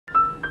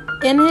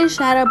In His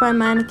Shadow by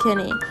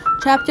meniekeime,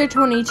 Chapter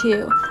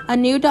 22, A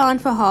New Dawn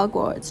for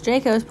Hogwarts,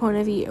 Draco's Point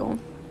of View.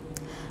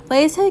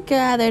 Blaze had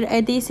gathered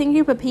a decent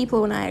group of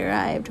people when I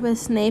arrived, with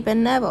Snape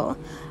and Neville.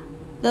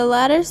 The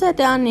latter sat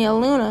down near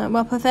Luna,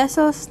 while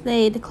Professor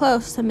stayed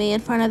close to me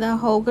in front of the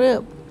whole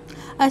group.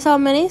 I saw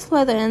many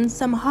Slytherins,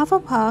 some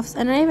Hufflepuffs,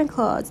 and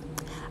Ravenclaws.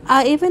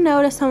 I even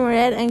noticed some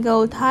red and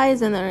gold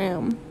ties in the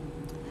room.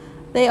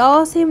 They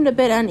all seemed a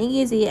bit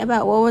uneasy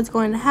about what was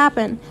going to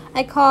happen.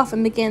 I coughed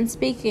and began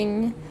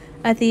speaking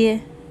at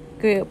the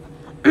group.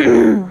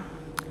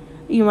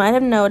 You might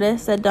have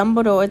noticed that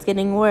Dumbledore is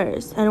getting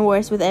worse and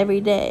worse with every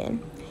day.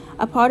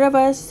 A part of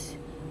us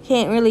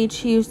can't really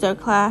choose their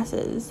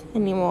classes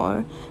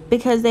anymore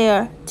because they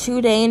are too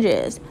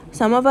dangerous.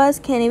 Some of us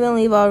can't even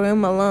leave our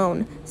room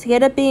alone,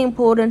 scared of being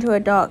pulled into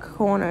a dark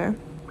corner.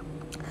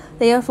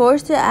 They are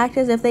forced to act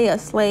as if they are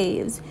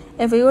slaves.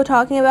 If we were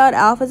talking about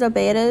alphas or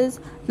betas,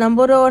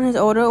 Dumbledore and his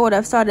order would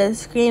have started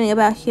screaming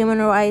about human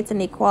rights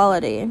and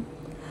equality.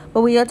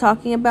 But we are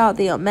talking about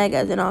the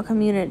omegas in our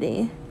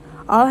community.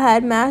 Our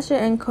headmaster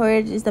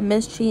encourages the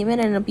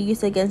mistreatment and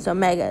abuse against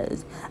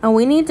omegas, and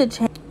we need to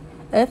change.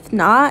 If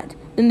not,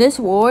 then this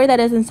war that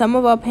is in some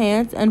of our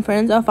parents and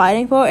friends are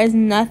fighting for is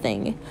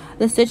nothing.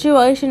 The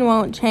situation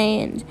won't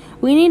change.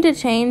 We need to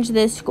change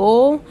this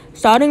school,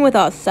 starting with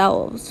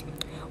ourselves.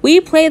 We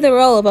played the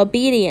role of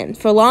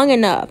obedience for long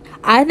enough.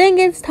 I think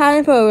it's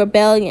time for a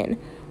rebellion.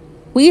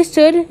 We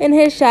stood in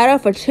his shadow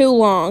for too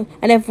long,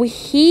 and if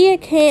he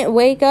can't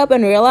wake up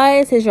and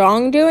realize his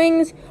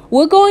wrongdoings,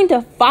 we're going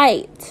to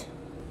fight.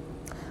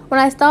 When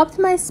I stopped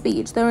my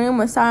speech, the room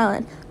was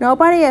silent.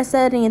 Nobody had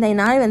said anything,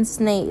 not even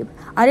Snape.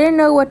 I didn't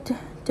know what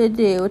to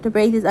do to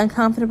break this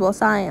uncomfortable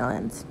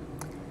silence.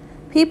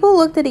 People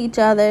looked at each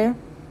other,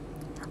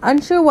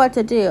 unsure what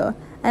to do,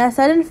 and a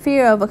sudden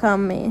fear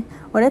overcame me.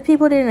 What if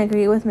people didn't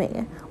agree with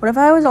me? What if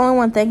I was the only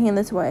one thinking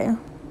this way?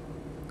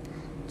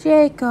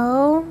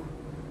 Draco,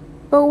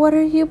 but what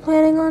are you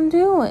planning on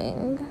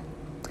doing?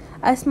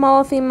 A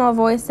small female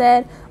voice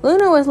said.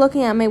 Luna was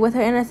looking at me with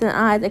her innocent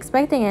eyes,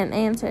 expecting an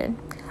answer.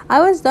 I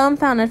was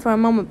dumbfounded for a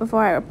moment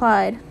before I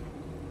replied.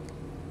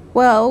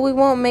 Well, we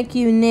won't make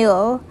you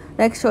kneel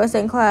next to us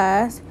in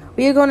class.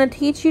 We are going to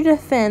teach you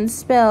defense,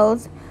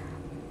 spells,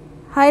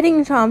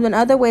 hiding charms, and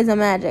other ways of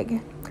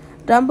magic.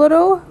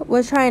 Dumbledore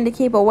was trying to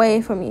keep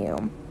away from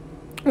you.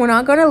 We're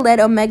not going to let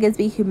omegas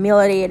be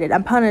humiliated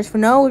and punished for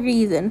no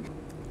reason.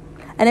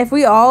 And if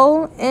we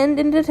all end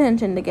in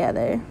detention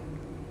together.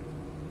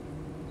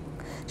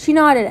 She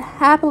nodded,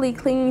 happily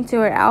clinging to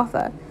her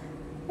alpha.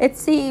 It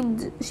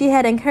seemed she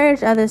had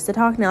encouraged others to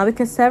talk now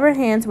because several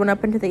hands went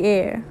up into the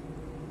air.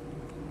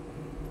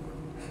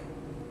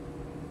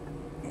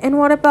 And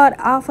what about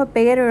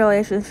alpha-beta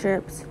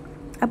relationships?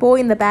 A boy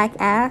in the back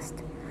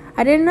asked.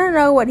 I did not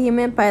know what he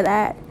meant by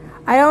that.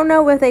 I don't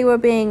know if they were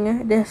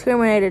being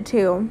discriminated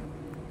to.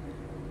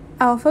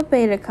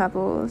 Alpha-beta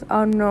couples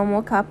are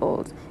normal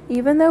couples,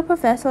 even though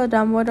Professor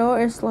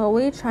Dumbledore is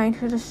slowly trying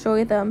to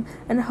destroy them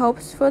in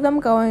hopes for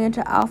them going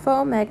into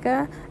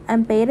alpha-omega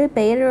and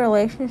beta-beta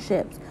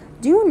relationships.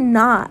 Do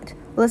not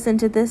listen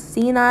to this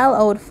senile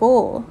old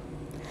fool.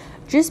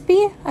 Just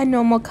be a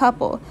normal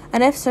couple,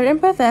 and if certain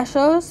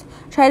professors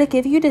try to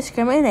give you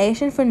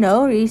discrimination for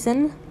no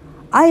reason,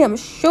 I am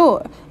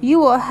sure you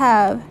will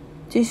have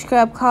to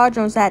scrub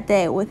cauldrons that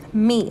day with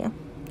me,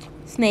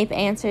 Snape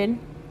answered.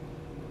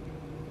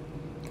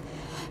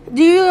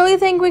 Do you really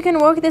think we can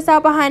work this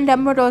out behind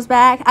Dumbledore's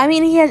back? I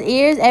mean, he has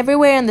ears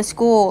everywhere in the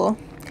school,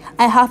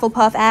 a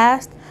Hufflepuff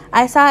asked.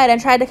 I sighed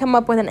and tried to come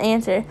up with an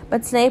answer,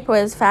 but Snape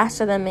was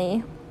faster than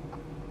me.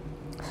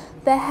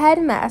 The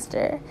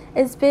headmaster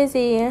is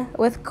busy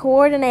with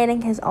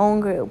coordinating his own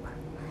group.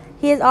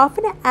 He is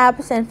often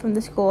absent from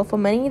the school for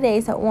many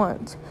days at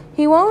once.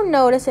 He won't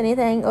notice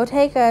anything or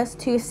take us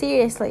too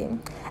seriously,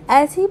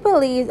 as he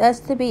believes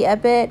us to be a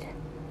bit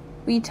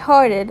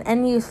retarded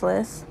and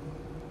useless.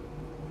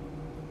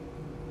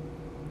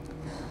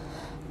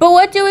 But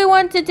what do we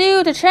want to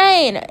do to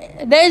train?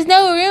 There's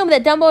no room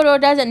that Dumbledore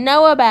doesn't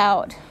know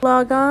about.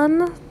 Log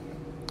on.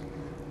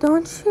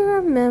 Don't you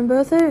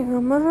remember the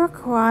room of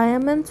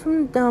requirements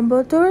from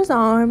Dumbledore's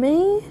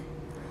army?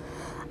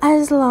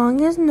 As long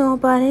as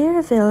nobody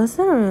reveals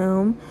the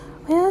room,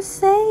 we're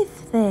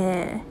safe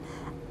there.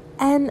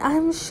 And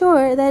I'm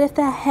sure that if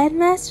the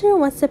headmaster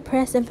wants to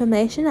press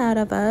information out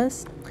of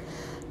us,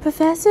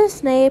 Professor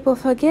Snape will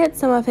forget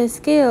some of his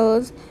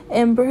skills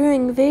in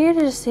brewing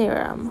Vita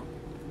serum.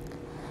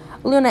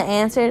 Luna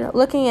answered,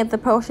 looking at the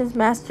potions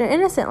master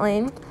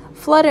innocently,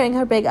 fluttering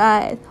her big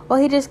eyes, while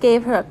he just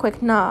gave her a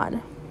quick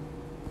nod.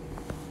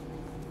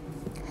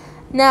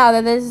 Now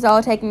that this is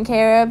all taken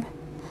care of,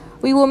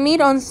 we will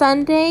meet on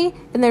Sunday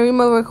in the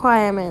room of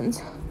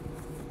requirements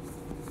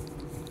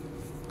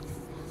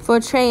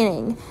for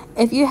training.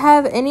 If you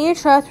have any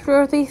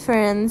trustworthy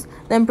friends,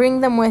 then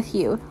bring them with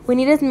you. We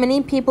need as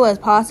many people as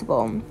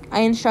possible, I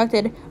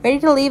instructed, ready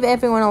to leave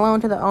everyone alone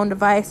to their own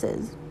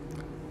devices.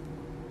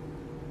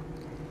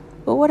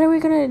 But what are we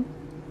going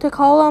to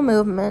call our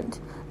movement?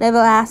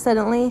 Neville asked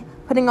suddenly,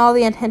 putting all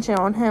the attention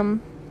on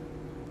him.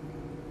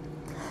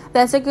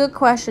 That's a good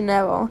question,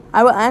 Neville.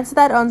 I will answer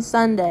that on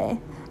Sunday.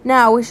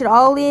 Now, we should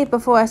all leave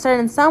before a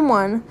certain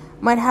someone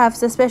might have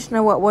suspicion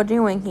of what we're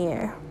doing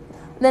here.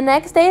 The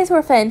next days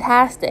were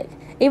fantastic,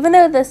 even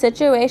though the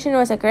situation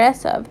was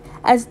aggressive,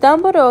 as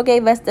Dumbledore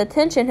gave us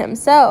detention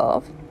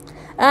himself.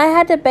 And I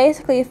had to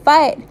basically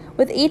fight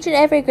with each and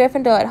every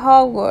Gryffindor at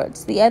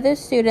Hogwarts. The other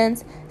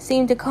students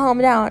seemed to calm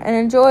down and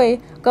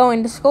enjoy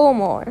going to school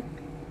more.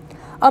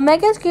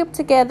 Omegas grouped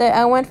together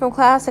and went from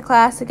class to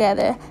class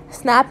together,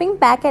 snapping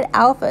back at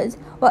Alphas,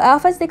 while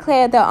Alphas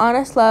declared their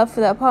honest love for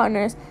their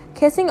partners,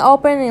 kissing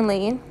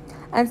openly,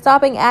 and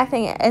stopping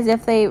acting as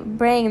if their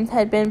brains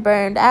had been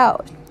burned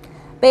out.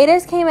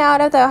 Betas came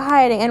out of their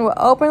hiding and were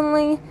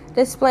openly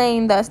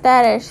displaying their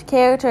status,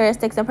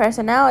 characteristics, and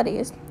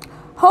personalities.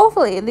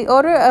 Hopefully, the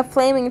Order of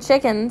Flaming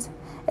Chickens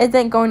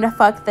isn't going to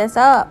fuck this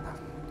up.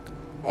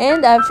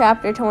 End of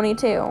chapter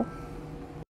 22.